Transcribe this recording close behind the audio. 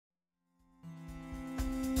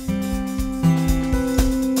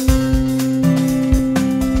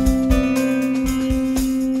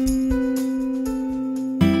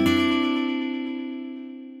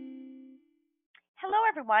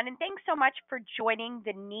so much for joining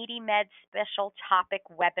the NeedyMeds special topic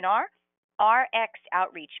webinar, RX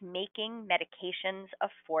Outreach, Making Medications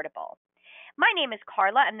Affordable. My name is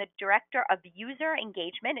Carla. I'm the Director of User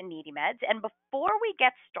Engagement at NeedyMeds. And before we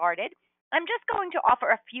get started, I'm just going to offer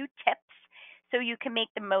a few tips so you can make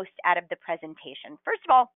the most out of the presentation. First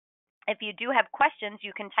of all, if you do have questions,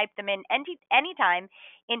 you can type them in anytime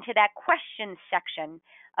into that questions section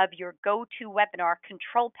of your GoToWebinar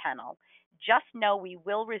control panel. Just know we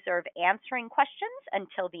will reserve answering questions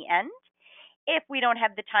until the end. If we don't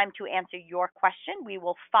have the time to answer your question, we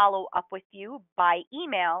will follow up with you by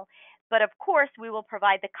email. But of course, we will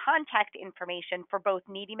provide the contact information for both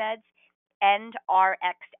NeedyMeds and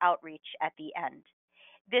RX Outreach at the end.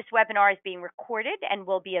 This webinar is being recorded and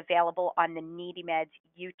will be available on the NeedyMeds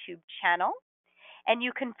YouTube channel. And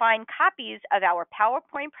you can find copies of our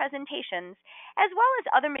PowerPoint presentations as well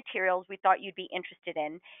as other materials we thought you'd be interested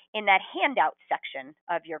in that handout section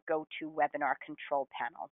of your GoToWebinar control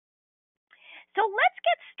panel. So let's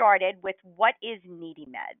get started with what is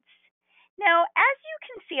NeedyMeds. Now, as you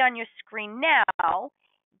can see on your screen now,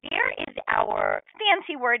 there is our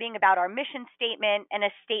fancy wording about our mission statement and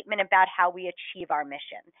a statement about how we achieve our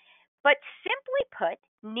mission. But simply put,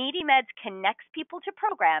 NeedyMeds connects people to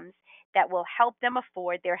programs that will help them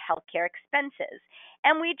afford their healthcare expenses.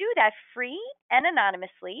 And we do that free and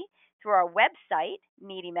anonymously through our website,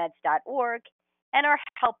 needymeds.org, and our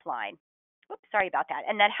helpline. Oops, sorry about that.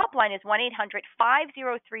 And that helpline is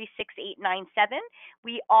 1-800-503-6897.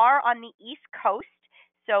 We are on the East Coast.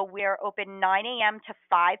 So we're open 9 a.m. to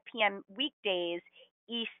 5 p.m. weekdays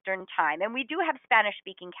Eastern time. And we do have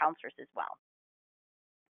Spanish-speaking counselors as well.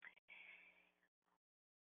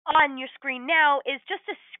 On your screen now is just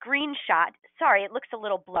a screenshot. Sorry, it looks a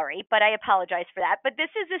little blurry, but I apologize for that. But this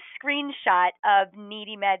is a screenshot of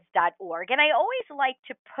needymeds.org. And I always like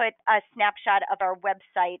to put a snapshot of our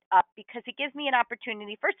website up because it gives me an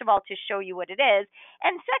opportunity, first of all, to show you what it is.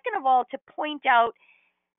 And second of all, to point out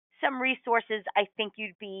some resources I think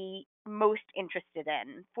you'd be most interested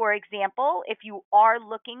in. For example, if you are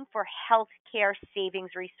looking for healthcare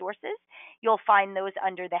savings resources, you'll find those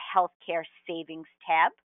under the Healthcare Savings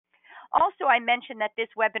tab. Also, I mentioned that this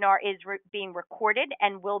webinar is being recorded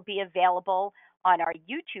and will be available on our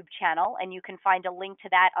YouTube channel, and you can find a link to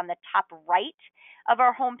that on the top right of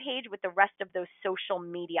our homepage with the rest of those social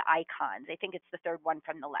media icons. I think it's the third one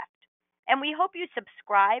from the left. And we hope you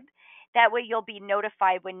subscribe. That way you'll be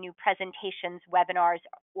notified when new presentations, webinars,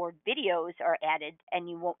 or videos are added, and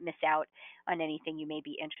you won't miss out on anything you may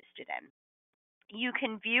be interested in. You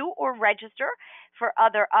can view or register for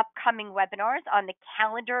other upcoming webinars on the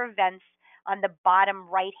calendar events on the bottom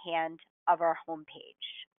right hand of our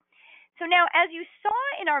homepage. So now, as you saw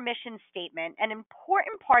in our mission statement, an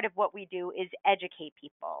important part of what we do is educate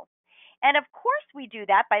people. And of course we do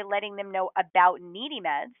that by letting them know about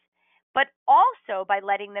NeedyMeds, but also by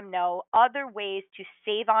letting them know other ways to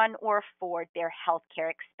save on or afford their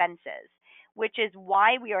healthcare expenses, which is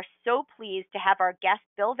why we are so pleased to have our guest,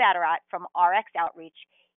 Bill Vatterott from RX Outreach,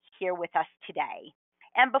 here with us today.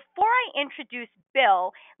 And before I introduce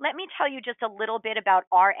Bill, let me tell you just a little bit about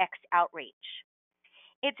RX Outreach.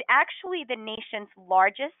 It's actually the nation's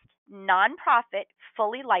largest nonprofit,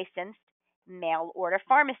 fully licensed mail-order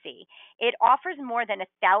pharmacy. It offers more than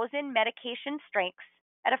 1,000 medication strengths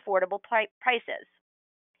at affordable prices.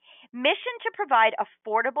 Mission to provide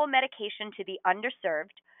affordable medication to the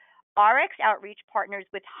underserved, RX Outreach partners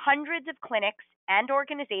with hundreds of clinics and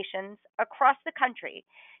organizations across the country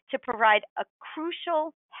to provide a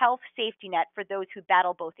crucial health safety net for those who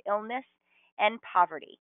battle both illness and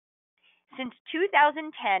poverty. Since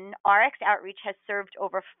 2010, RX Outreach has served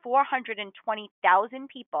over 420,000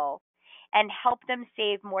 people and helped them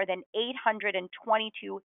save more than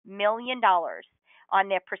 $822 million on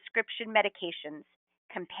their prescription medications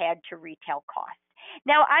compared to retail costs.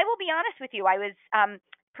 Now, I will be honest with you, I was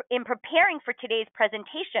in preparing for today's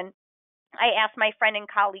presentation, I asked my friend and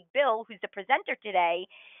colleague Bill, who's the presenter today,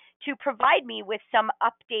 to provide me with some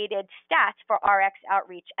updated stats for RX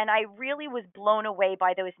Outreach. And I really was blown away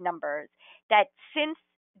by those numbers, that since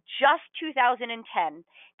just 2010,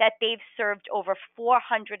 that they've served over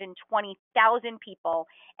 420,000 people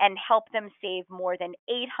and helped them save more than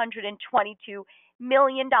 $822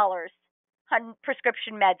 million on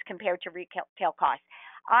prescription meds compared to retail costs.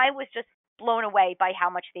 I was just blown away by how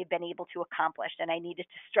much they've been able to accomplish, and I needed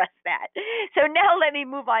to stress that. So now let me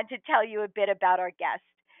move on to tell you a bit about our guest.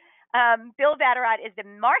 Bill Vatterott is the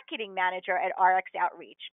marketing manager at RX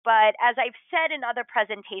Outreach, but as I've said in other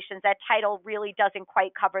presentations, that title really doesn't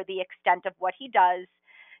quite cover the extent of what he does,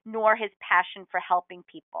 nor his passion for helping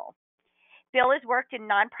people. Bill has worked in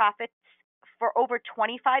nonprofits for over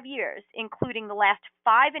 25 years, including the last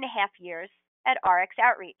 5.5 years at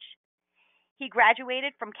RxOutreach. He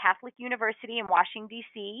graduated from Catholic University in Washington,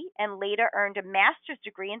 D.C., and later earned a master's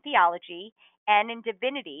degree in theology and in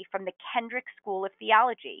divinity from the Kendrick School of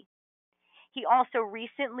Theology. He also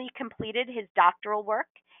recently completed his doctoral work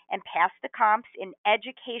and passed the comps in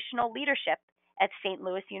educational leadership at St.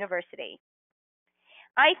 Louis University.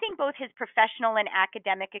 I think both his professional and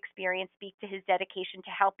academic experience speak to his dedication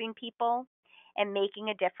to helping people and making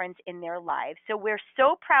a difference in their lives. So we're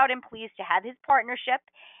so proud and pleased to have his partnership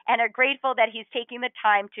and are grateful that he's taking the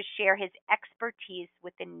time to share his expertise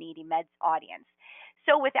with the NeedyMeds audience.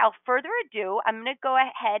 So without further ado, I'm going to go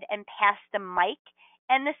ahead and pass the mic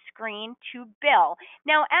and the screen to Bill.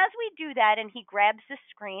 Now, as we do that and he grabs the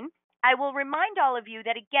screen, I will remind all of you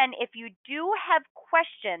that, again, if you do have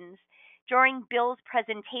questions during Bill's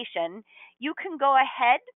presentation, you can go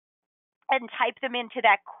ahead and type them into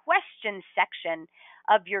that question section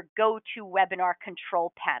of your GoToWebinar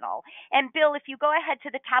control panel. And Bill, if you go ahead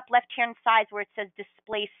to the top left-hand side where it says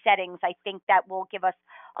display settings, I think that will give us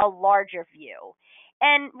a larger view.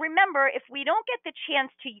 And remember, if we don't get the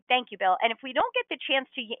chance to, thank you, Bill, and if we don't get the chance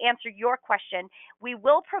to answer your question, we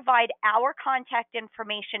will provide our contact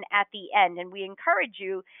information at the end, and we encourage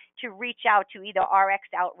you to reach out to either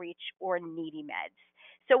RxOutreach or NeedyMeds.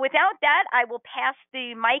 So without that, I will pass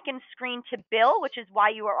the mic and screen to Bill, which is why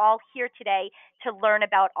you are all here today to learn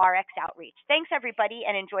about RxOutreach. Thanks, everybody,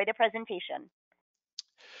 and enjoy the presentation.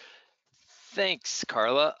 Thanks,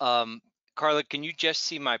 Carla. Carla, can you just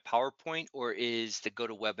see my PowerPoint, or is the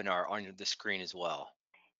GoToWebinar on the screen as well?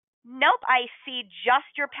 Nope, I see just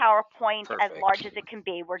your PowerPoint. Perfect. As large as it can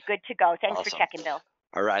be. We're good to go. Thanks Awesome. for checking, Bill.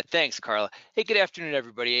 All right, thanks, Carla. Hey, good afternoon,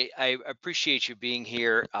 everybody. I appreciate you being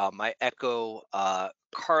here. I echo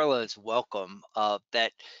Carla's welcome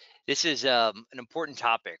that this is an important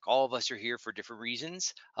topic. All of us are here for different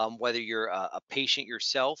reasons, whether you're a patient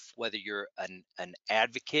yourself, whether you're an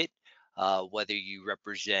advocate, whether you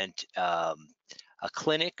represent a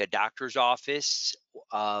clinic, a doctor's office,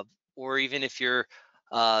 or even if you're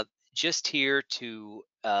just here to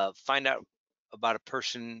find out about a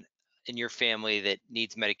person in your family that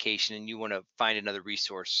needs medication and you want to find another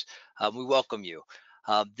resource, we welcome you.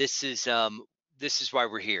 This is why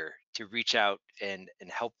we're here, to reach out and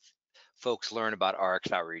help folks learn about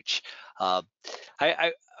RxOutreach.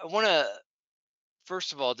 I want to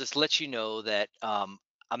first of all just let you know that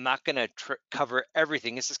I'm not going to cover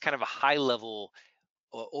everything. This is kind of a high level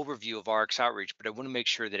overview of RxOutreach, but I want to make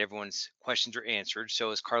sure that everyone's questions are answered. So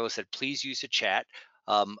as Carla said, please use the chat.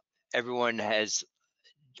 Everyone has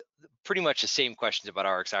pretty much the same questions about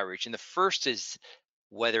RxOutreach. And the first is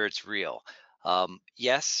whether it's real.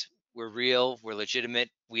 Yes, we're real, we're legitimate,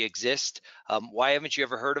 we exist. Why haven't you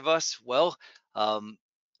ever heard of us? Well, I'm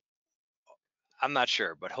not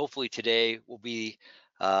sure, but hopefully today will be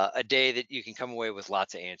a day that you can come away with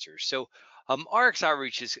lots of answers. So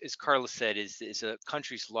RxOutreach, as Carla said, is a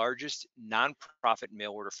country's largest nonprofit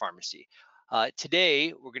mail order pharmacy.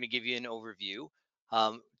 Today, we're going to give you an overview,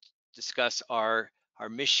 discuss our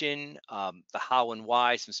mission, the how and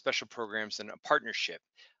why, some special programs, and a partnership.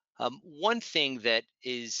 One thing that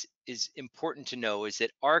is important to know is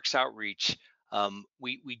that RxOutreach,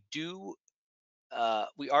 we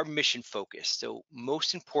are mission focused. So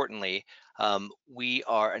most importantly, we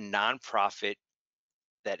are a nonprofit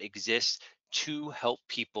that exists to help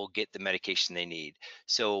people get the medication they need.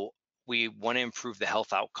 So we want to improve the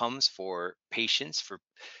health outcomes for patients.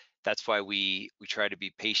 That's why we try to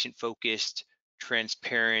be patient focused,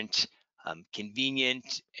 transparent,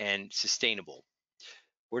 convenient, and sustainable.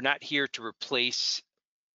 We're not here to replace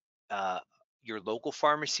your local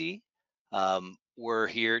pharmacy. We're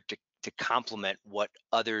here to complement what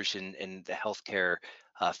others in the healthcare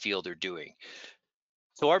field are doing.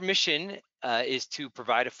 So our mission is to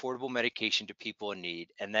provide affordable medication to people in need,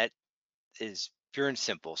 and that is pure and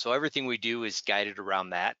simple. So everything we do is guided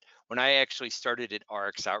around that. When I actually started at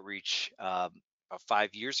RxOutreach about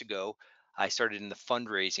 5 years ago, I started in the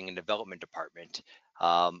fundraising and development department.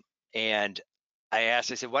 And I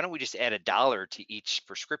said, why don't we just add $1 to each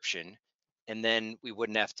prescription, and then we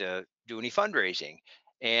wouldn't have to do any fundraising.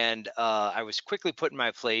 And I was quickly put in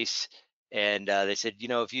my place, and they said,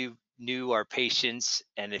 if you knew our patients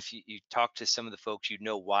and if you talk to some of the folks, you'd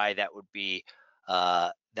know why that would be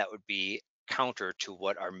counter to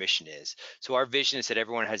what our mission is. So our vision is that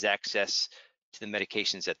everyone has access to the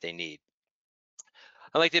medications that they need.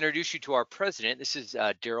 I'd like to introduce you to our president. This is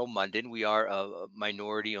Daryl Munden. We are a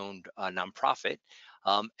minority-owned nonprofit,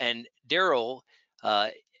 and Daryl,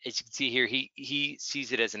 as you can see here, he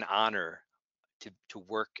sees it as an honor to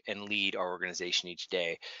work and lead our organization each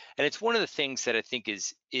day. And it's one of the things that I think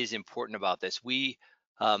is important about this. We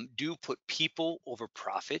do put people over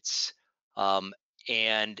profits,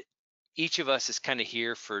 and each of us is kind of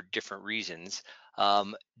here for different reasons.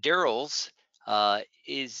 Daryl's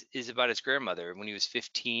is about his grandmother. When he was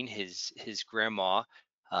 15, his grandma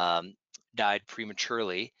died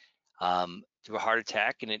prematurely through a heart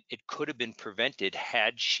attack, and it could have been prevented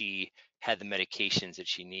had she had the medications that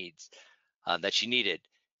she needed.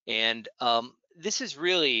 And this is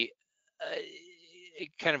really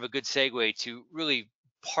kind of a good segue to really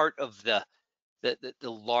part of the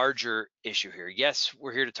larger issue here. Yes,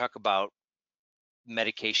 we're here to talk about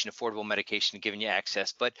medication, affordable medication, giving you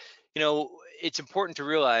access, but it's important to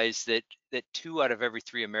realize that 2 out of every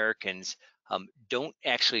 3 Americans don't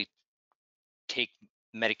actually take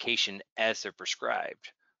medication as they're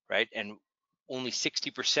prescribed, right? And only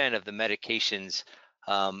 60% of the medications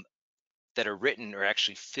that are written are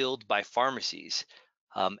actually filled by pharmacies,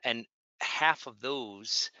 and half of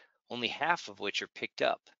those, only half of which are picked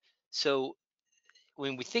up. So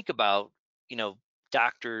when we think about,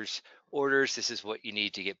 doctors' orders, this is what you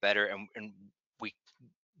need to get better, and we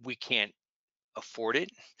we can't afford it.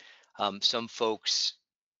 Some folks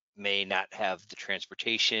may not have the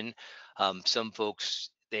transportation. Some folks,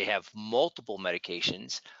 they have multiple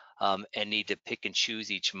medications and need to pick and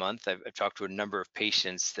choose each month. I've talked to a number of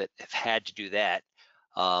patients that have had to do that.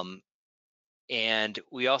 Um, and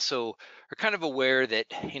we also are kind of aware that,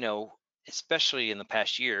 especially in the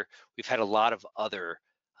past year, we've had a lot of other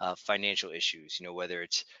financial issues, whether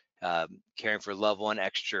it's caring for a loved one,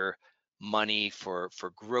 extra money for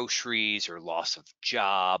groceries or loss of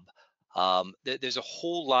job. There's a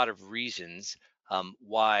whole lot of reasons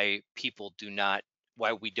why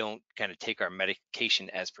why we don't kind of take our medication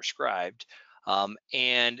as prescribed.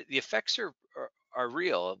 And the effects are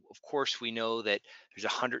real. Of course, we know that there's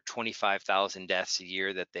 125,000 deaths a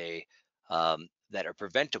year that are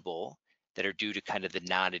preventable, that are due to kind of the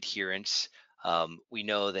non-adherence. We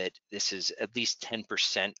know that this is at least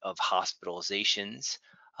 10% of hospitalizations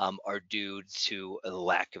are due to a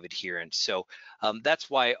lack of adherence. So that's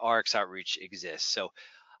why RxOutreach exists. So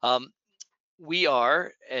um, we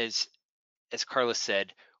are, as Carla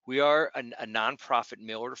said, we are a nonprofit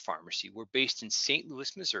mail order pharmacy. We're based in St.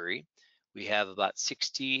 Louis, Missouri. We have about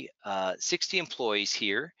 60 employees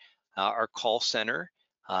here. Our call center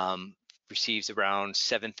receives around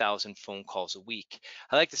 7,000 phone calls a week.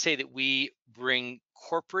 I like to say that we bring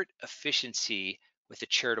corporate efficiency with a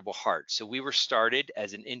charitable heart. So we were started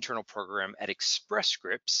as an internal program at Express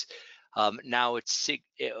Scripts. Now it's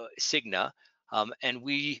Cigna, and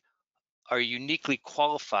we are uniquely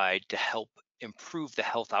qualified to help improve the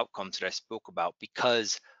health outcomes that I spoke about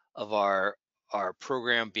because of our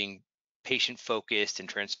program being patient focused and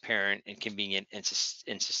transparent and convenient and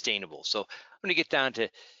sustainable. So I'm going to get down to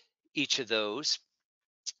each of those.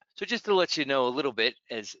 So just to let you know a little bit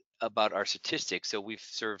about our statistics. So we've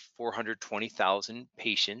served 420,000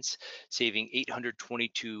 patients, saving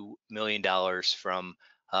 $822 million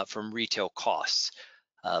from retail costs.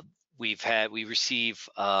 We receive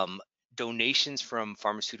donations from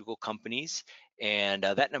pharmaceutical companies, and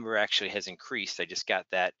that number actually has increased. I just got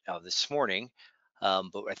that this morning,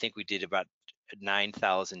 but I think we did about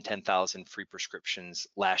 9,000, 10,000 free prescriptions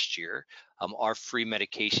last year. Our free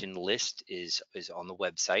medication list is on the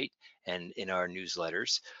website and in our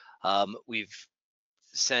newsletters. We've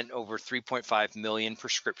sent over 3.5 million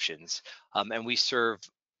prescriptions, and we serve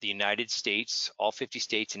the United States, all 50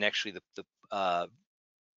 states, and actually the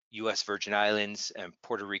U.S. Virgin Islands and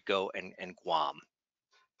Puerto Rico and Guam.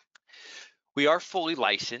 We are fully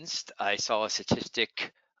licensed. I saw a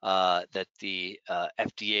statistic that the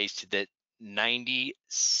FDA said that 97%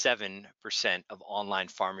 of online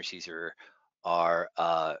pharmacies are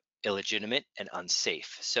illegitimate and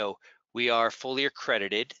unsafe. So we are fully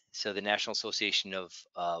accredited. So the National Association of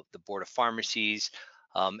the Board of Pharmacies,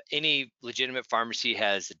 any legitimate pharmacy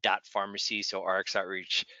has a .pharmacy. So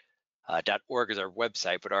RxOutreach.org is our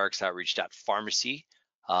website, but RxOutreach.pharmacy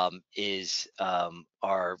is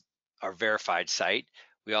our verified site.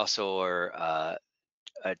 We also are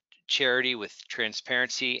a charity with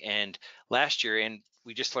transparency, and last year, and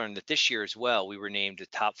we just learned that this year as well, we were named the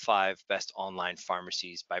top 5 best online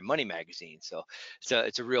pharmacies by Money Magazine. So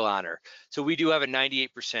it's a real honor. So we do have a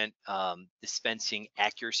 98% dispensing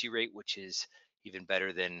accuracy rate, which is even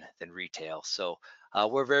better than retail. So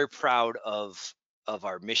we're very proud of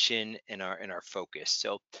our mission and our focus.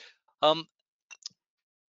 So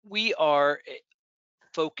we are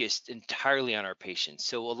focused entirely on our patients.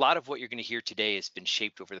 So a lot of what you're going to hear today has been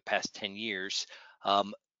shaped over the past 10 years.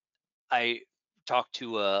 I talked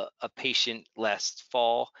to a patient last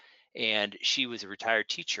fall, and she was a retired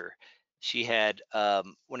teacher. She had,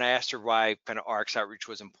 when I asked her why kind of RX outreach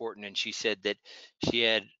was important, and she said that she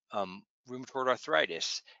had rheumatoid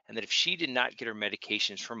arthritis, and that if she did not get her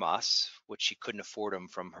medications from us, which she couldn't afford them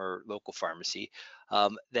from her local pharmacy,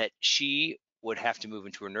 that she would have to move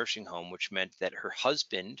into a nursing home, which meant that her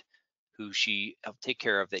husband, who she helped take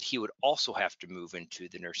care of, that he would also have to move into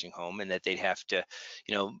the nursing home, and that they'd have to,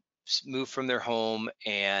 you know, move from their home,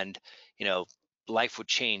 and you know life would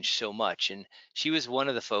change so much. And she was one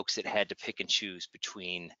of the folks that had to pick and choose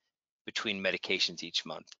between medications each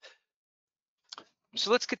month.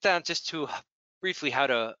 So let's get down just to briefly how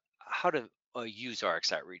to use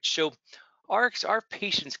RX outreach. So our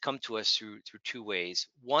patients come to us through two ways.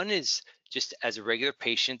 One is just as a regular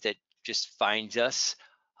patient that just finds us,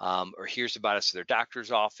 or hears about us at their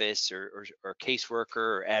doctor's office, or caseworker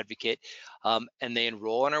or advocate, and they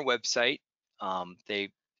enroll on our website. They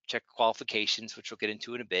check qualifications, which we'll get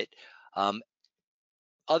into in a bit. Um,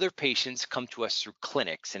 Other patients come to us through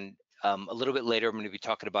clinics, and a little bit later I'm going to be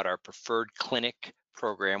talking about our preferred clinic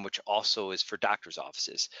program, which also is for doctor's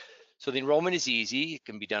offices. So the enrollment is easy. It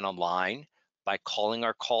can be done online by calling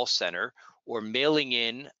our call center, or mailing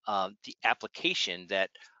in the application that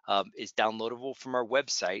is downloadable from our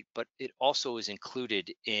website, but it also is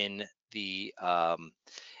included in the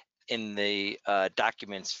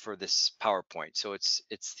documents for this PowerPoint. So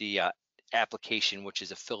it's the application, which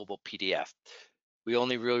is a fillable PDF. We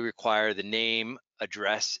only really require the name,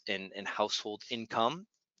 address, and household income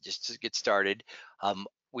just to get started.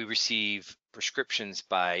 We receive prescriptions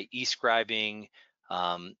by e-scribing,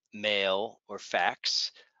 mail, or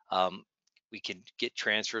fax. We can get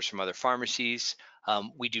transfers from other pharmacies.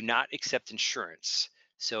 We do not accept insurance.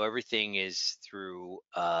 So everything is through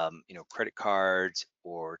credit cards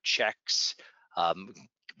or checks. Um,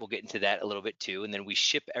 we'll get into that a little bit too. And then we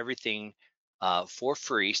ship everything for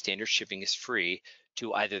free. Standard shipping is free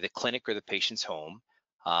to either the clinic or the patient's home.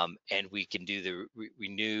 And we can do the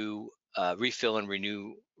refill and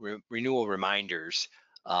renewal reminders.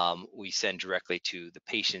 We send directly to the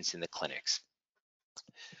patients in the clinics.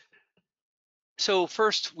 So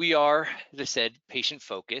first, we are, as I said, patient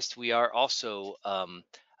focused. We are also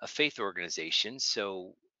a faith organization,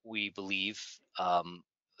 so we believe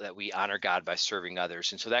that we honor God by serving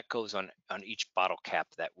others, and so that goes on each bottle cap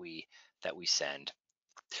that we send.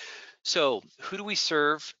 So who do we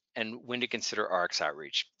serve, and when to consider RX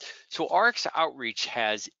outreach? So RX outreach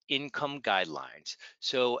has income guidelines.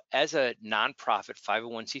 So as a nonprofit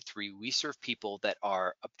 501c3, we serve people that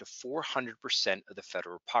are up to 400% of the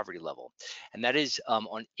federal poverty level. And that is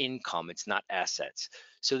on income, it's not assets.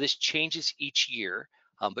 So this changes each year,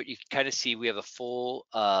 but you can kind of see we have a full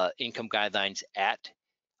income guidelines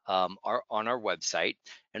on our website.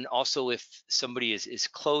 And also if somebody is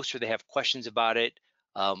close or they have questions about it,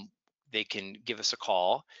 they can give us a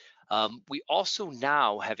call. We also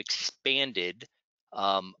now have expanded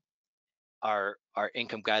our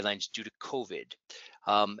income guidelines due to COVID.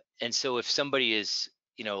 And so if somebody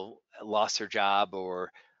lost their job,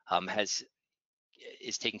 or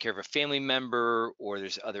is taking care of a family member, or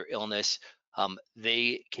there's other illness,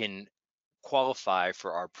 they can qualify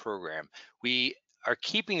for our program. We are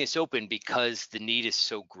keeping this open because the need is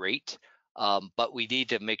so great, but we need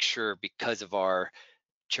to make sure, because of our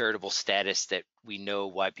charitable status, that we know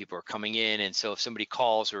why people are coming in. And so if somebody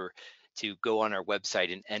calls, or to go on our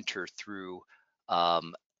website and enter through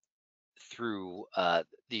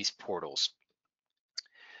these portals.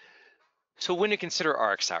 So when to consider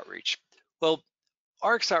RX outreach? Well,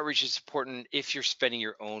 RX outreach is important if you're spending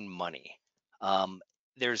your own money.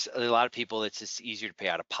 There's a lot of people that's just easier to pay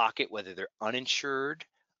out of pocket, whether they're uninsured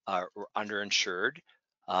or underinsured.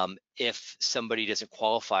 If somebody doesn't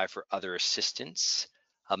qualify for other assistance,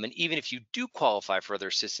 and even if you do qualify for other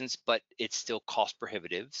assistance, but it's still cost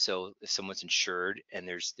prohibitive. So if someone's insured and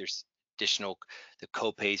there's additional, the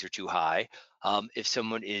co-pays are too high. If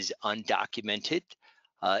someone is undocumented,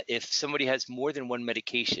 if somebody has more than one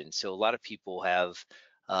medication. So a lot of people have,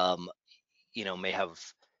 may have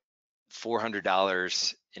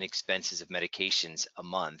 $400 in expenses of medications a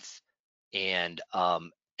month, and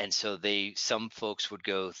so some folks would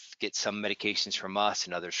go get some medications from us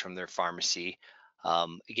and others from their pharmacy.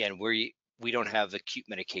 Again, we don't have acute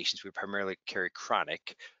medications; we primarily carry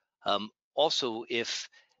chronic. Also, if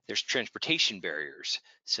there's transportation barriers,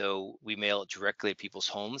 so we mail it directly at people's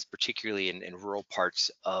homes, particularly in rural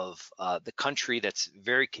parts of the country. That's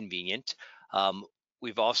very convenient.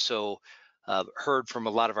 We've also heard from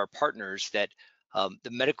a lot of our partners that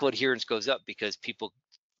the medical adherence goes up because people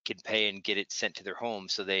can pay and get it sent to their home,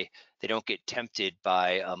 so they don't get tempted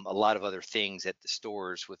by a lot of other things at the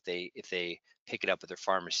stores if they pick it up at their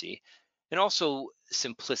pharmacy. And also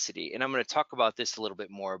simplicity. And I'm going to talk about this a little bit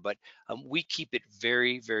more, but we keep it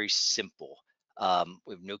very, very simple. We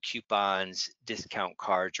have no coupons, discount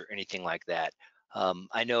cards, or anything like that.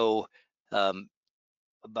 I know um,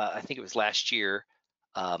 about, I think it was last year,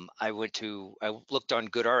 I looked on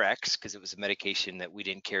GoodRx because it was a medication that we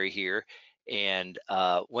didn't carry here. And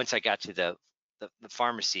once I got to the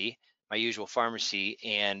pharmacy, my usual pharmacy,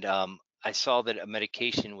 and I saw that a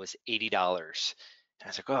medication was $80. And I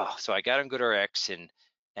was like, oh, so I got on GoodRx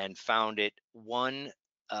and found it one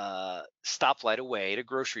stoplight away at a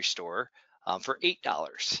grocery store for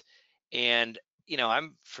 $8. And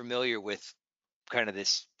I'm familiar with kind of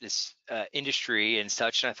this industry and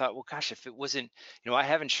such. And I thought, well, gosh, if it wasn't, I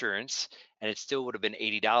have insurance and it still would have been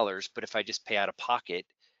 $80, but if I just pay out of pocket,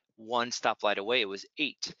 one stoplight away, it was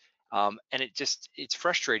 8. And it's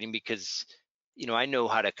frustrating because, I know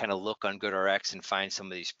how to kind of look on GoodRx and find some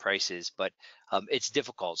of these prices, but it's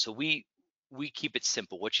difficult. So we keep it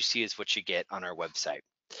simple. What you see is what you get on our website.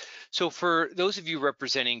 So for those of you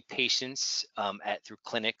representing patients through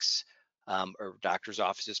clinics or doctors'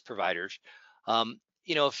 offices, providers,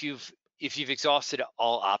 if you've exhausted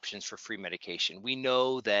all options for free medication, we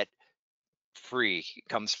know that free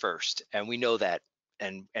comes first, and we know that,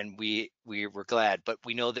 and we're glad, but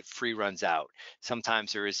we know that free runs out.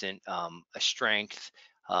 Sometimes there isn't a strength.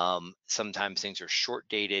 Sometimes things are short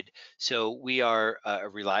dated. So we are a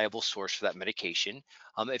reliable source for that medication.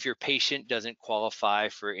 If your patient doesn't qualify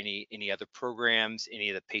for any other programs, any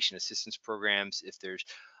of the patient assistance programs, if there's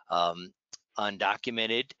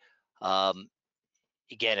undocumented, um,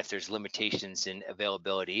 again, if there's limitations in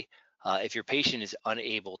availability, if your patient is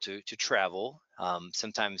unable to travel,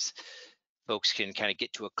 sometimes folks can kind of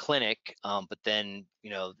get to a clinic, but then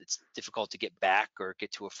it's difficult to get back or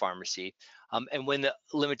get to a pharmacy. And when the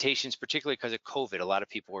limitations, particularly because of COVID, a lot of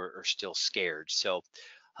people are still scared. So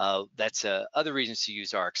that's other reasons to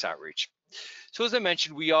use RxOutreach. So as I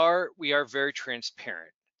mentioned, we are very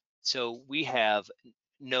transparent. So we have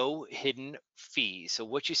no hidden fees. So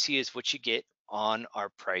what you see is what you get on our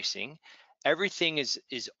pricing. Everything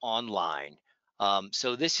is online.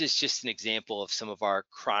 So this is just an example of some of our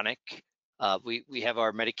chronic. We have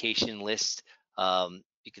our medication list.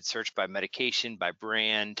 You can search by medication, by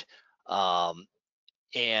brand,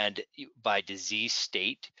 and by disease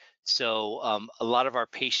state. So a lot of our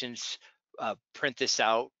patients print this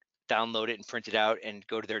out, download it and print it out and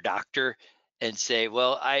go to their doctor and say,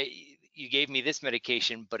 well, you gave me this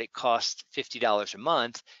medication, but it costs $50 a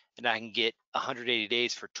month, and I can get 180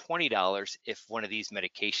 days for $20 if one of these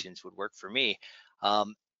medications would work for me.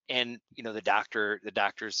 And the doctor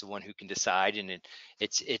is the one who can decide, and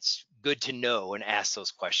it's good to know and ask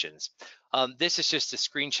those questions. This is just a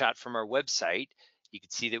screenshot from our website. You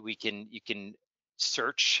can see that you can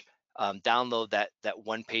search, download that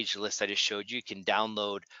one page list I just showed you. You can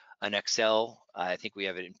download an Excel. I think we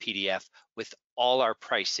have it in PDF with all our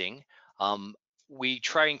pricing. We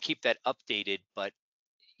try and keep that updated, but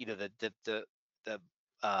the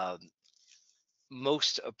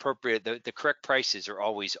most appropriate, the correct prices are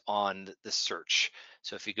always on the search.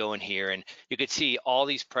 So if you go in here, and you can see all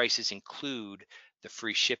these prices include the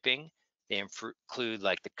free shipping. They include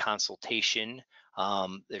like the consultation.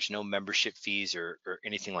 There's no membership fees or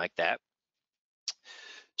anything like that.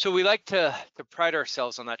 So we like to pride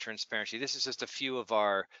ourselves on that transparency. This is just a few of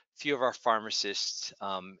our pharmacists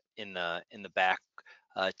in the back.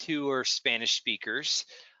 Two are Spanish speakers.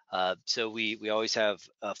 So we always have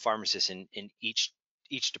pharmacists in each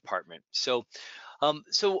department. So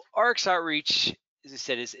RxOutreach, as I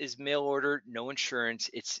said, is mail order, no insurance.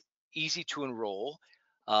 It's easy to enroll.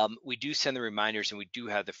 We do send the reminders, and we do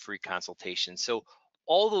have the free consultation. So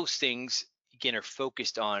all those things, again, are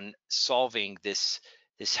focused on solving this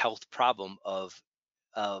health problem of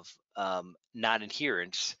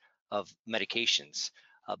non-adherence of medications.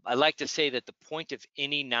 I like to say that the point of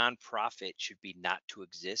any nonprofit should be not to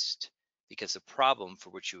exist, because the problem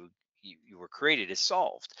for which you were created is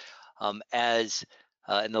solved. As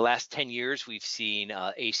in the last 10 years, we've seen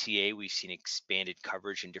ACA, we've seen expanded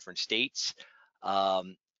coverage in different states,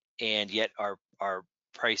 and yet our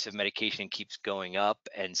price of medication keeps going up,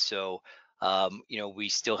 and so we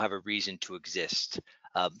still have a reason to exist.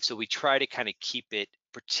 So we try to kind of keep it,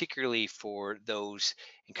 particularly for those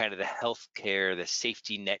in kind of the healthcare, the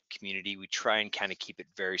safety net community, we try and kind of keep it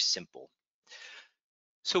very simple.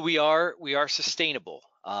 So we are sustainable.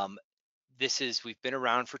 We've been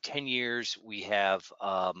around for 10 years. We have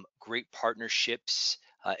great partnerships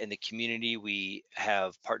in the community. We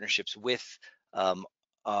have partnerships with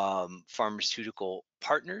pharmaceutical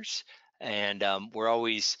partners, and we're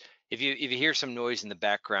always, if you hear some noise in the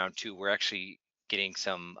background too, we're actually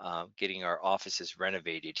getting our offices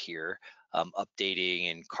renovated here,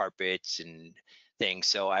 updating and carpets and things.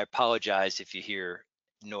 So I apologize if you hear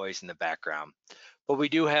noise in the background. But we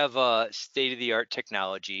do have state-of-the-art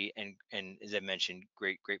technology and as I mentioned,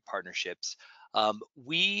 great partnerships.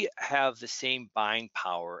 We have the same buying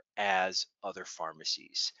power as other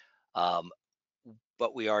pharmacies. Um,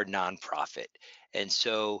 but we are nonprofit. And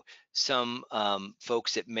so some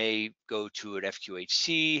folks that may go to an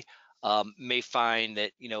FQHC may find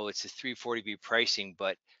that, it's a 340B pricing,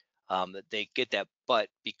 but that they get that. But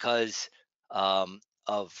because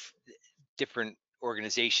of different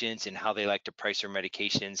organizations and how they like to price their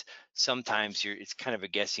medications, sometimes it's kind of a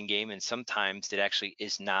guessing game, and sometimes it actually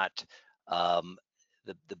is not um,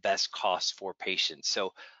 the best cost for patients.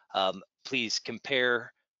 So please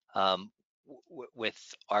compare um,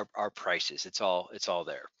 with our prices. It's all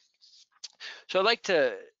there. So I'd like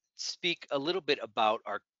to speak a little bit about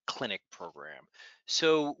our clinic program.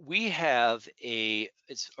 So we have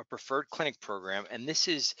it's a preferred clinic program, and this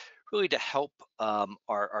is really to help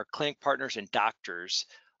our clinic partners and doctors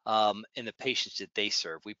and the patients that they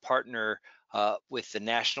serve. We partner with the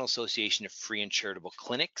National Association of Free and Charitable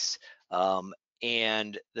Clinics,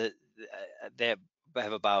 and they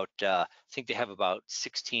have about I think they have about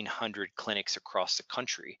 1,600 clinics across the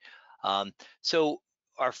country. So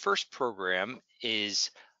our first program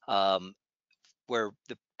is um, where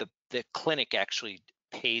the clinic actually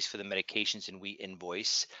pays for the medications and we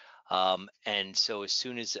invoice. And so as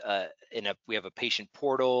soon as we have a patient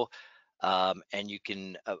portal, and you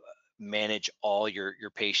can manage all your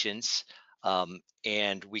patients,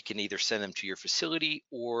 and we can either send them to your facility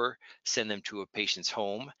or send them to a patient's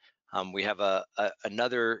home. We have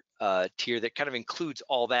another tier that kind of includes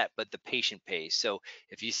all that, but the patient pays. So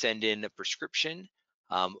if you send in a prescription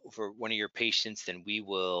for one of your patients, then we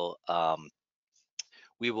will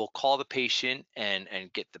call the patient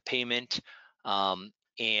and get the payment,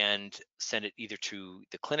 and send it either to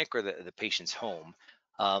the clinic or the patient's home.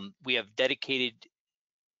 We have dedicated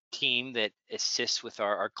team that assists with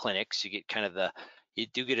our clinics. You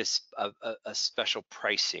do get a special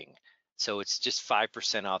pricing. So it's just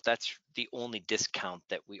 5% off. That's the only discount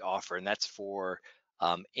that we offer, and that's for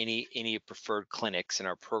any preferred clinics in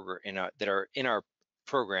our program that are in our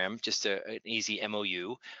program. Just an easy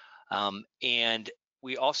MOU, and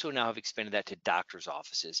we also now have expanded that to doctors'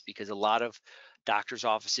 offices, because a lot of doctors'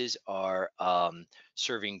 offices are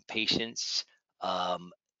serving patients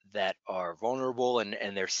that are vulnerable,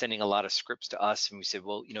 and they're sending a lot of scripts to us, and we said,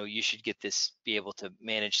 well, you should get this, be able to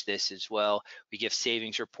manage this as well. We give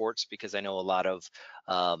savings reports, because I know a lot of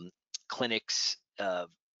clinics are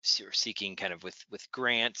seeking kind of with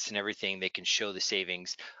grants and everything, they can show the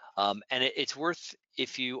savings. And it's worth,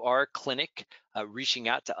 if you are a clinic, reaching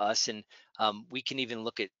out to us, and we can even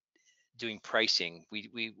look at doing pricing.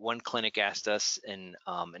 One clinic asked us in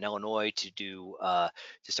Illinois to do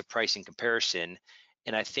just a pricing comparison,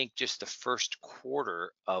 and I think just the first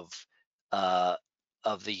quarter uh,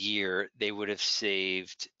 of the year they would have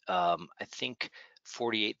saved I think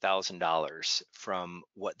 $48,000 from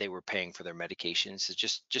what they were paying for their medications. So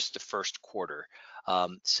just the first quarter.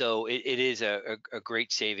 So it is a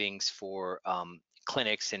great savings for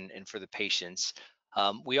clinics and for the patients.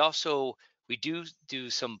 We do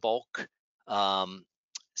some bulk um,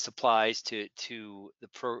 supplies to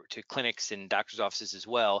clinics and doctors' offices as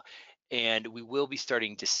well, and we will be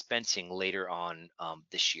starting dispensing later on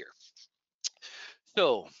this year.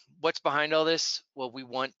 So, what's behind all this? Well, we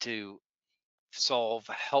want to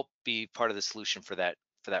help be part of the solution for that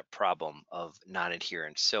problem of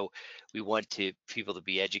non-adherence. So we want people to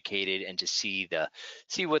be educated and to see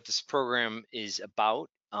what this program is about.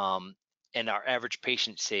 And our average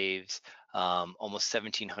patient saves almost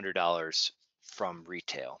 $1,700 from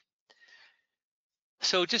retail.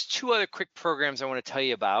 So just two other quick programs I want to tell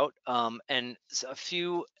you about, and a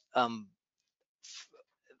few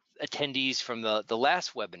attendees from the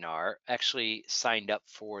last webinar actually signed up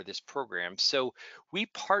for this program. So we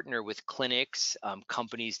partner with clinics,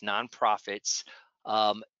 companies, nonprofits,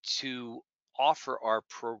 to offer our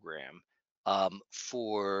program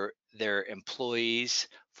for their employees,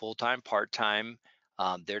 full-time, part-time,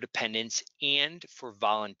 their dependents, and for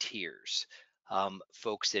volunteers,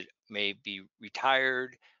 folks that may be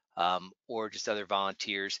retired, or just other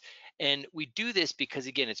volunteers. And we do this because,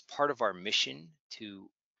 again, it's part of our mission to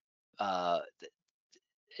uh,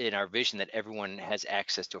 in our vision that everyone has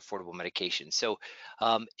access to affordable medication. So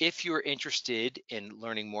if you're interested in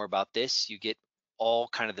learning more about this, you get all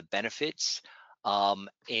kind of the benefits,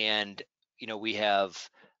 and we have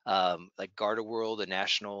like Garda World, a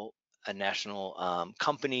national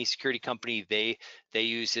company, security company. They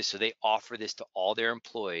use this, so they offer this to all their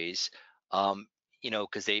employees.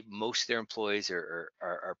 Because most of their employees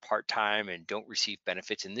are part-time and don't receive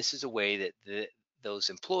benefits, and this is a way that those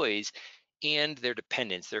employees and their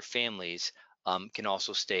dependents, their families, can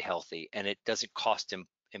also stay healthy, and it doesn't cost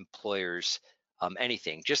employers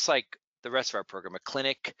anything. Just like the rest of our program, a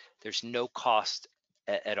clinic, there's no cost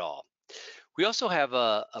at all. We also have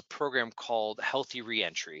a program called Healthy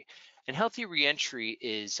Reentry. And Healthy Reentry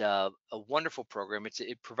is a wonderful program.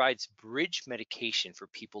 It provides bridge medication for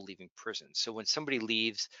people leaving prison. So when somebody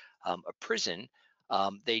leaves a prison,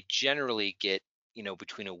 they generally get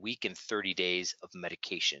between a week and 30 days of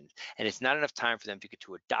medication. And it's not enough time for them to get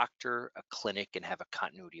to a doctor, a clinic, and have a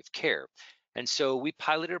continuity of care. And so we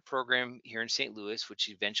piloted a program here in St. Louis, which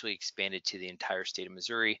eventually expanded to the entire state of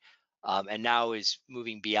Missouri, and now is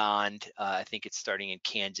moving beyond. I think it's starting in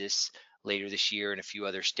Kansas later this year and a few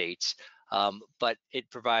other states. But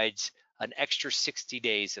it provides an extra 60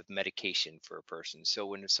 days of medication for a person. So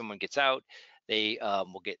when someone gets out, they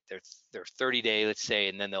will get their 30-day, let's say,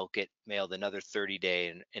 and then they'll get mailed another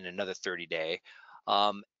 30-day and another 30-day.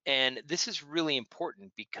 And this is really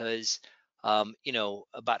important because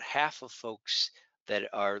about half of folks that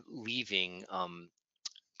are leaving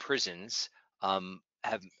prisons have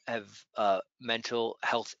mental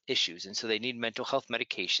health issues, and so they need mental health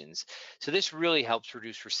medications. So this really helps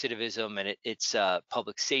reduce recidivism, and it's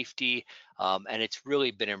public safety, and it's really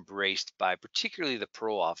been embraced by particularly the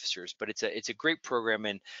parole officers. But it's a great program,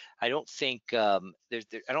 and I don't think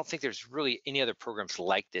there's really any other programs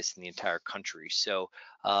like this in the entire country. So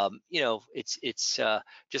it's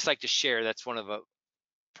just like to share. That's one of the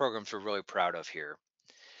programs we're really proud of here.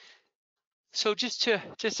 So just to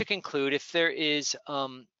conclude, if there is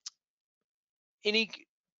any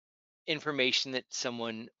information that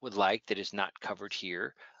someone would like that is not covered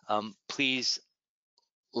here, please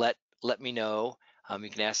let me know. You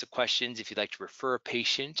can ask the questions. If you'd like to refer a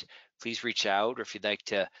patient, please reach out, or if you'd like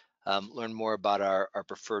to learn more about our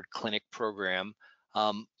preferred clinic program.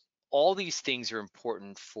 All these things are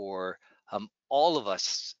important for all of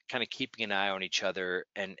us kind of keeping an eye on each other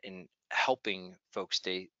and helping folks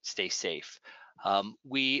stay safe.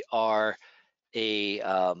 We are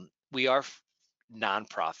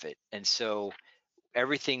nonprofit, and so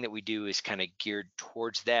everything that we do is kind of geared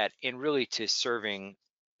towards that and really to serving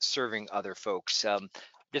other folks.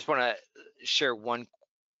 Just want to share one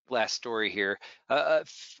last story here.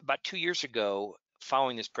 About 2 years ago,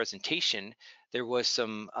 following this presentation, there was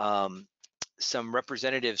some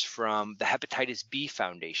representatives from the Hepatitis B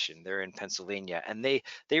Foundation. They're in Pennsylvania, and they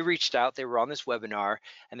reached out. They were on this webinar,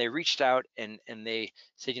 and they reached out and they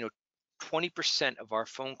said, 20% of our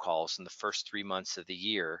phone calls in the first 3 months of the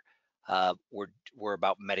year were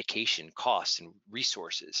about medication costs and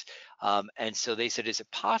resources. And so they said, is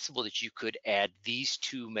it possible that you could add these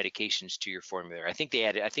 2 medications to your formulary? I think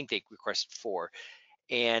they requested 4,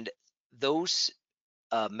 and those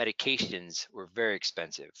medications were very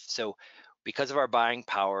expensive. So because of our buying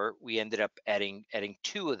power, we ended up adding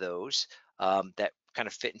 2 of those that kind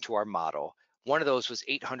of fit into our model. One of those was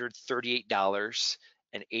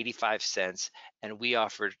 $838.85, and we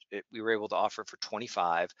were able to offer it for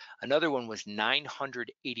 $25. Another one was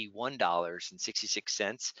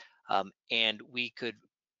 $981.66, and we could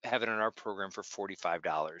have it on our program for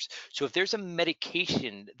 $45. So if there's a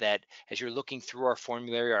medication that, as you're looking through our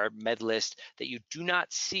formulary, our med list, that you do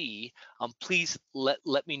not see, please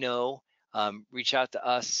let me know. Reach out to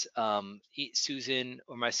us, Susan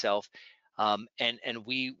or myself, and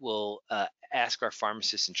we will ask our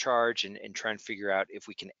pharmacist in charge and try and figure out if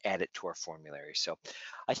we can add it to our formulary. So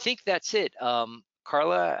I think that's it.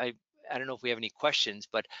 Carla, I don't know if we have any questions,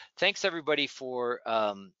 but thanks everybody for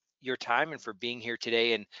your time and for being here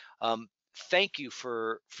today. And thank you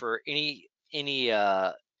for any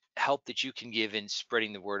help that you can give in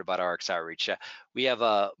spreading the word about RxOutreach. We have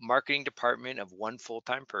a marketing department of 1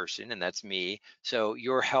 full-time person, and that's me. So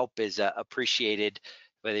your help is appreciated.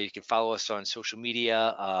 Whether you can follow us on social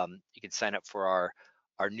media, you can sign up for our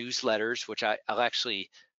newsletters, which I'll actually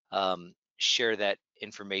share that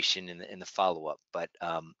information in the follow-up. But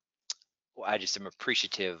I just am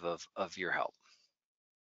appreciative of your help.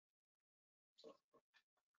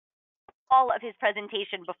 All of his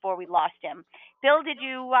presentation before we lost him. Bill, did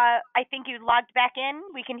you? I think you logged back in.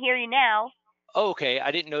 We can hear you now. Oh, okay,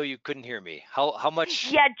 I didn't know you couldn't hear me. How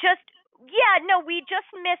much? No, we just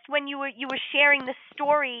missed when you were sharing the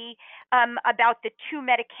story about the 2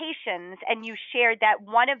 medications, and you shared that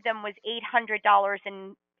one of them was $800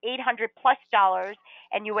 and $800 plus dollars,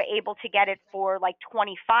 and you were able to get it for like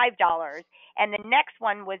 $25. And the next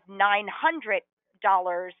one was $900,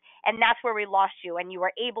 and that's where we lost you. And you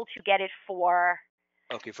were able to get it for,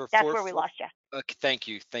 Okay, for that's four, where we four lost you. okay, thank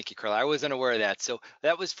you, Carla. I wasn't aware of that. So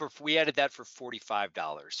that was we added that for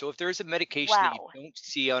 $45. So if there is a medication that you Wow. don't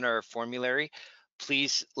see on our formulary,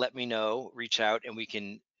 please let me know, reach out, and we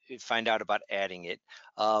can find out about adding it.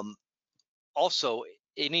 Um, Also,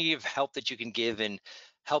 any of help that you can give in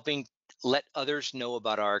helping let others know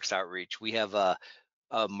about RX Outreach. We have a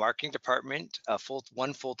marketing department,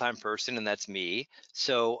 one full-time person, and that's me.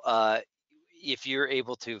 So if you're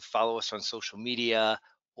able to follow us on social media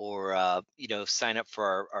or sign up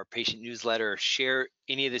for our patient newsletter, or share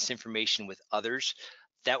any of this information with others,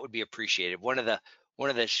 that would be appreciated. One of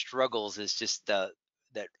the struggles is just that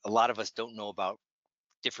a lot of us don't know about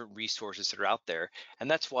different resources that are out there,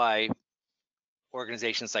 and that's why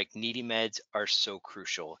organizations like NeedyMeds are so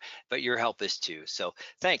crucial, but your help is too. So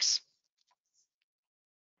thanks.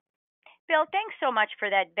 Bill, thanks so much for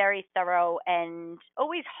that very thorough and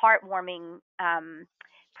always heartwarming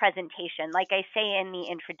presentation. Like I say in the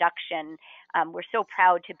introduction, we're so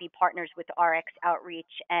proud to be partners with RX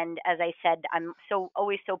Outreach. And as I said, I'm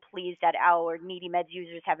always so pleased that our NeedyMeds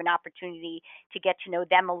users have an opportunity to get to know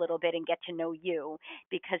them a little bit and get to know you.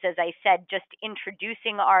 Because as I said, just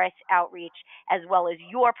introducing RX Outreach as well as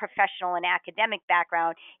your professional and academic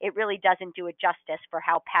background, it really doesn't do it justice for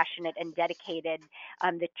how passionate and dedicated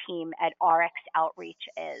the team at RX Outreach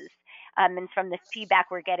is. And from the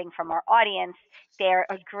feedback we're getting from our audience, they're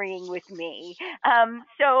agreeing with me.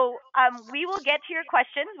 We will get to your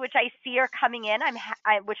questions, which I see are coming in,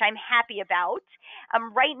 which I'm happy about.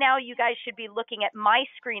 Right now, you guys should be looking at my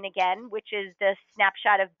screen again, which is the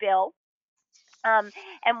snapshot of Bill. And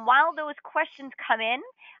while those questions come in,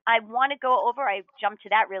 I want to go over, I jumped to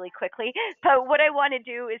that really quickly, but what I want to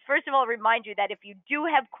do is first of all remind you that if you do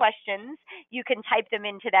have questions, you can type them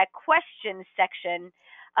into that questions section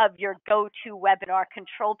of your GoToWebinar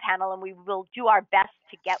control panel, and we will do our best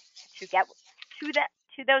to get to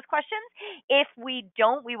those questions. If we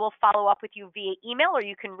don't, we will follow up with you via email, or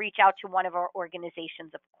you can reach out to one of our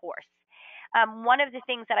organizations, of course. One of the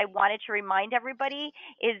things that I wanted to remind everybody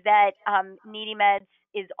is that NeedyMeds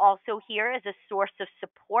is also here as a source of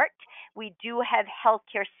support. We do have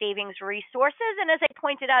healthcare savings resources, and as I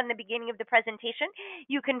pointed out in the beginning of the presentation,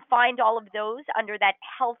 you can find all of those under that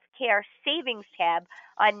healthcare savings tab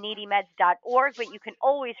on needymeds.org, but you can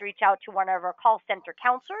always reach out to one of our call center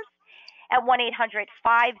counselors at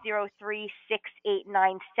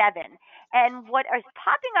 1-800-503-6897. And what is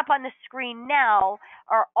popping up on the screen now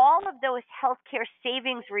are all of those healthcare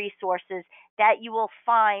savings resources that you will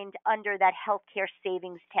find under that healthcare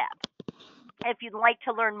savings tab. If you'd like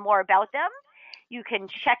to learn more about them, you can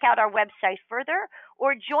check out our website further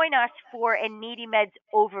or join us for a NeedyMeds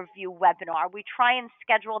overview webinar. We try and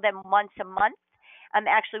schedule them once a month.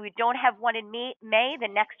 Actually, we don't have one in May. The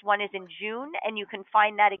next one is in June, and you can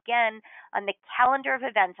find that again on the calendar of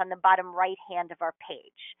events on the bottom right hand of our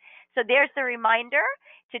page. So there's the reminder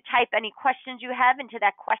to type any questions you have into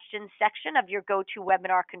that questions section of your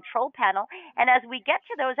GoToWebinar control panel. And as we get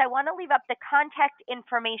to those, I want to leave up the contact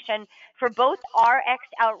information for both RX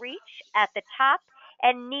Outreach at the top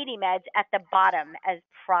and NeedyMeds at the bottom as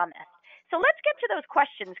promised. So let's get to those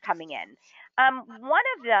questions coming in. One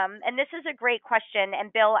of them, and this is a great question,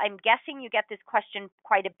 and Bill, I'm guessing you get this question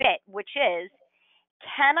quite a bit, which is,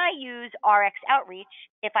 can I use RX Outreach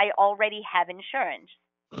if I already have insurance?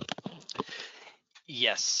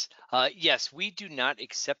 Yes, yes, we do not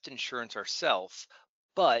accept insurance ourselves,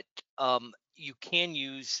 but you can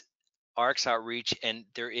use RX Outreach, and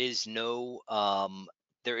there is no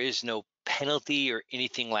penalty or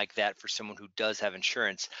anything like that for someone who does have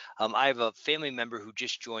insurance. I have a family member who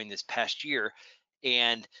just joined this past year,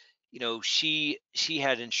 and she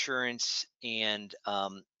had insurance and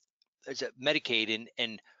is it Medicaid,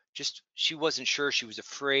 and just she wasn't sure. She was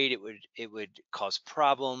afraid it would cause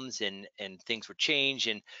problems and things would change.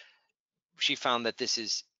 And she found that this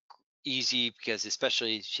is easy because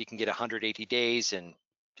especially she can get 180 days and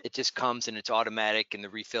it just comes and it's automatic and the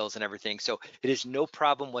refills and everything. So it is no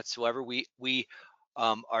problem whatsoever. We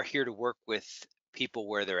are here to work with people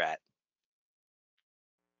where they're at.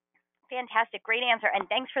 Fantastic. Great answer. And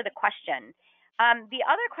thanks for the question. The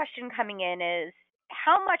other question coming in is,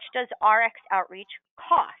 how much does RX Outreach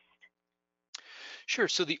cost? Sure.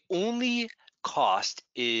 So the only cost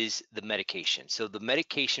is the medication. So the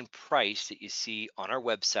medication price that you see on our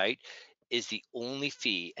website is the only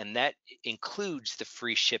fee, and that includes the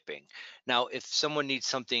free shipping. Now, if someone needs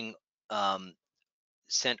something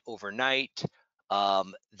sent overnight,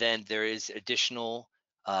 then there is additional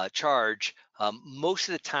charge. Most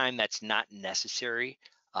of the time, that's not necessary.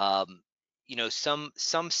 Um, some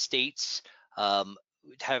states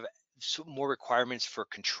have more requirements for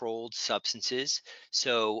controlled substances.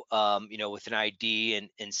 So, with an ID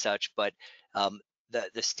and such, but um,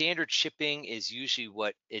 the standard shipping is usually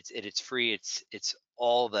what it's free. It's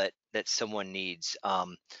all that someone needs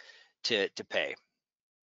to pay.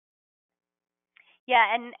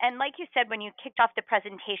 Yeah, and like you said, when you kicked off the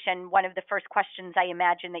presentation, one of the first questions I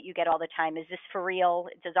imagine that you get all the time is this for real?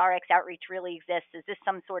 Does RX Outreach really exist? Is this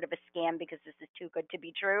some sort of a scam because this is too good to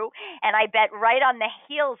be true? And I bet right on the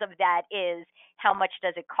heels of that is how much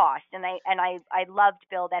does it cost? And I loved,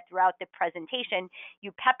 Bill, that throughout the presentation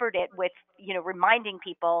you peppered it with, reminding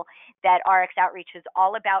people that RX Outreach is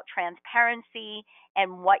all about transparency,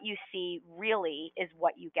 and what you see really is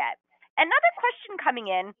what you get. Another question coming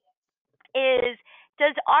in is,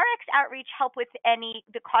 does RX Outreach help with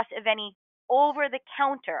the cost of any over the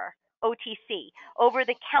counter OTC, over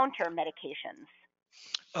the counter medications?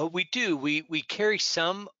 Oh, we do. We carry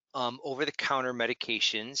some over-the-counter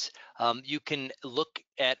medications. You can look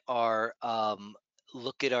at our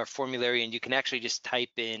formulary, and you can actually just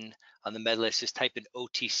type in on the med list, just type in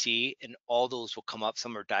OTC, and all those will come up.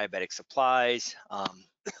 Some are diabetic supplies,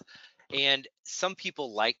 and some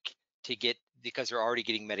people like to get, because they're already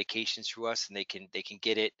getting medications through us, and they can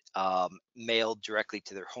get it mailed directly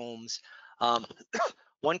to their homes. Um,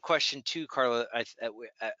 One question too, Carla,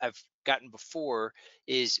 I've gotten before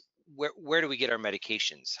is, where do we get our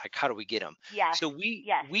medications? Like, how do we get them? Yes, So we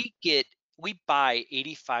yes. we get we buy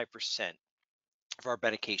 85% of our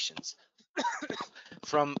medications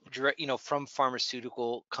from direct, from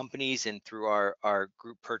pharmaceutical companies and through our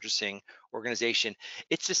group purchasing organization.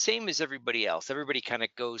 It's the same as everybody else. Everybody kind of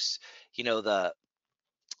goes, the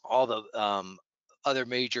all the other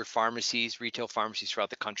major pharmacies, retail pharmacies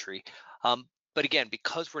throughout the country. Um, but again,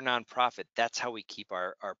 because we're nonprofit, that's how we keep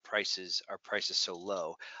our prices so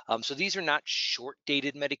low. So these are not short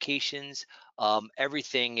dated medications.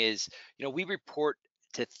 Everything is, we report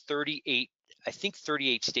to 38, I think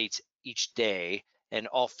 38 states each day, and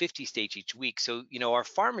all 50 states each week. So our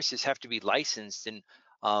pharmacists have to be licensed in,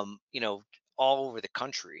 um, you know all over the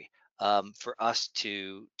country, for us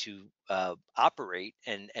to operate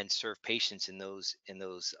and serve patients in those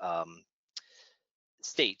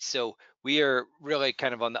states. So we are really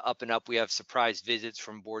kind of on the up and up. We have surprise visits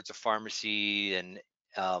from boards of pharmacy and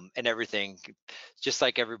everything, just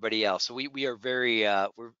like everybody else. So we are very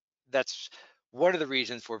we're that's one of the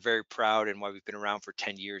reasons we're very proud, and why we've been around for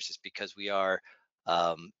 10 years, is because we are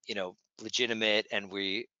legitimate, and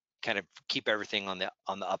we kind of keep everything on the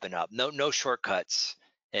up and up. No shortcuts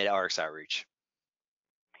at RX Outreach.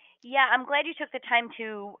 Yeah, I'm glad you took the time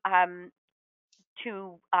to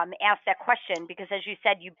ask that question, because as you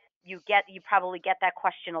said, you probably get that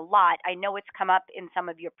question a lot. I know it's come up in some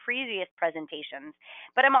of your previous presentations,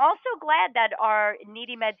 but I'm also glad that our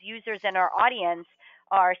NeedyMeds users and our audience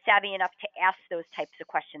are savvy enough to ask those types of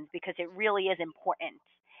questions, because it really is important.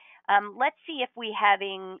 Let's see if we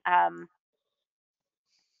having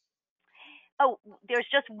Oh, there's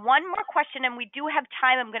just one more question, and we do have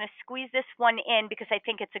time. I'm going to squeeze this one in because I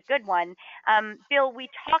think it's a good one. Bill, we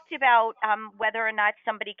talked about whether or not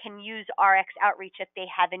somebody can use RX Outreach if they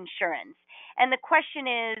have insurance. And the question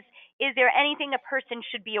is there anything a person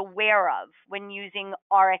should be aware of when using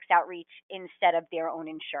RX Outreach instead of their own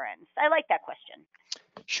insurance? I like that question.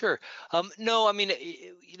 Sure. No, I mean,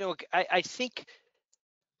 I think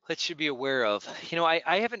that should be aware of.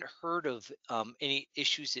 I haven't heard of any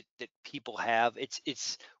issues that people have.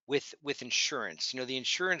 It's with insurance. The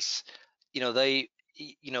insurance, they,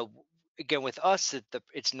 again, with us,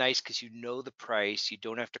 it's nice because the price. You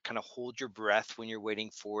don't have to kind of hold your breath when you're waiting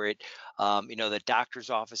for it. The doctor's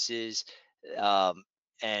offices um,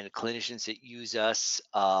 and clinicians that use us,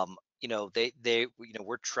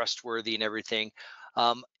 we're trustworthy and everything.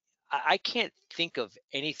 Um, I can't think of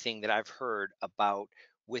anything that I've heard about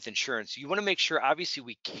with insurance. You want to make sure, obviously,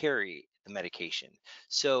 we carry the medication.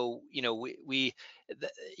 So, to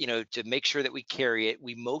make sure that we carry it,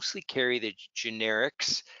 we mostly carry the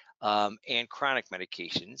generics and chronic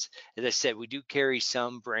medications. As I said, we do carry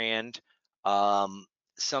some brand, um,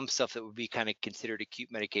 some stuff that would be kind of considered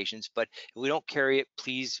acute medications. But if we don't carry it,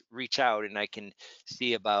 please reach out, and I can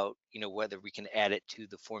see about, whether we can add it to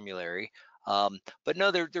the formulary. But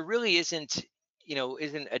no, there really isn't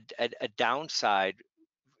a downside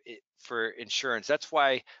for insurance. That's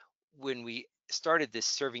why when we started this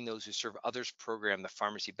Serving Those Who Serve Others program, the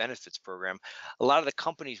pharmacy benefits program, a lot of the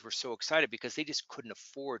companies were so excited because they just couldn't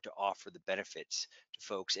afford to offer the benefits to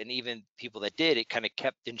folks. And even people that did, it kind of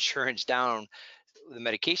kept insurance down, the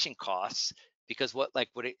medication costs, because what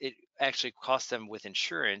it actually costs them with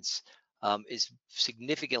insurance is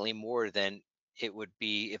significantly more than it would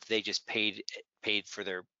be if they just paid for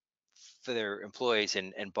their employees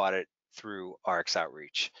and bought it through RX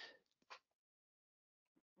Outreach.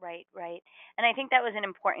 Right, right. And I think that was an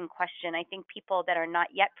important question. I think people that are not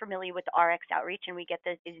yet familiar with RX Outreach, and we get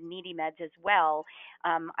this is NeedyMeds as well.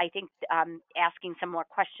 I think asking some more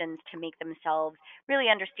questions to make themselves really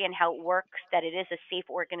understand how it works, that it is a safe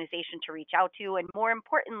organization to reach out to, and more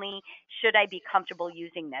importantly, should I be comfortable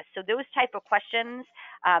using this? So those type of questions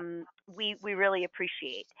we really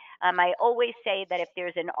appreciate. I always say that if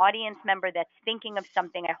there's an audience member that's thinking of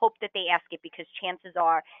something, I hope that they ask it because chances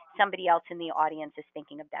are somebody else in the audience is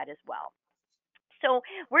thinking of that as well. So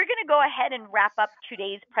we're going to go ahead and wrap up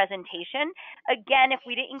today's presentation. Again, if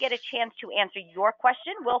we didn't get a chance to answer your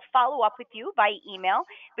question, we'll follow up with you by email,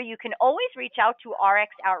 but you can always reach out to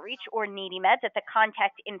RX Outreach or NeedyMeds at the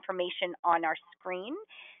contact information on our screen.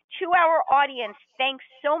 To our audience, thanks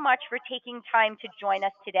so much for taking time to join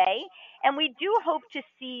us today. And we do hope to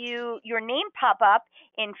see your name pop up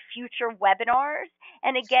in future webinars.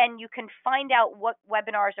 And again, you can find out what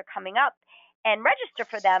webinars are coming up and register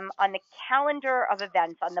for them on the calendar of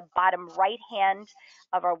events on the bottom right hand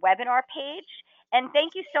of our webinar page. And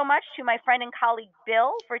thank you so much to my friend and colleague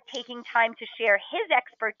Bill for taking time to share his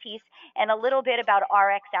expertise and a little bit about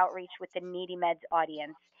RX Outreach with the NeedyMeds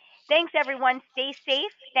audience. Thanks, everyone. Stay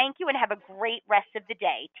safe. Thank you, and have a great rest of the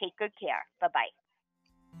day. Take good care. Bye-bye.